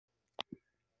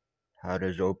How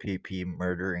does O.p.p.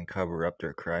 murder and cover up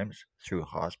their crimes? Through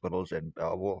hospitals in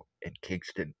Belleville and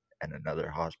Kingston and another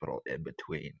hospital in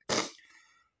between.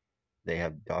 They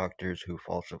have doctors who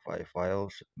falsify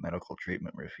files, medical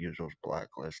treatment refusals,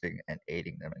 blacklisting, and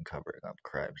aiding them in covering up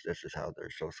crimes. This is how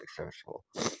they're so successful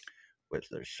with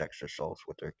their sex assaults,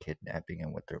 with their kidnapping,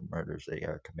 and with their murders they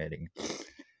are committing.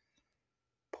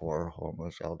 Poor,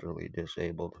 homeless, elderly,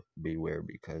 disabled, beware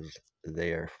because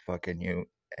they are fucking you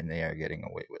and they are getting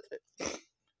away with it.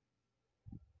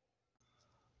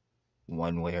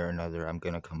 One way or another, I'm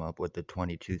gonna come up with the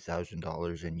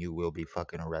 $22,000 and you will be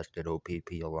fucking arrested,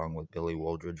 O.p.p, along with Billy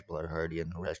Wooldridge, Blair Hardy,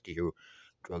 and the rest of you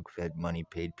drug-fed,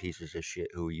 money-paid pieces of shit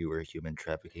who you were human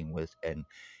trafficking with and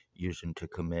using to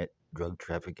commit drug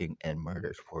trafficking and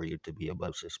murders for you to be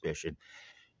above suspicion,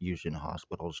 using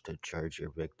hospitals to charge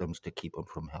your victims to keep them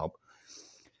from help.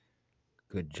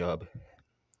 Good job.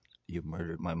 You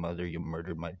murdered my mother, you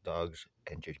murdered my dogs,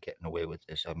 and you're getting away with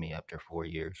this on me after 4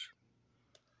 years.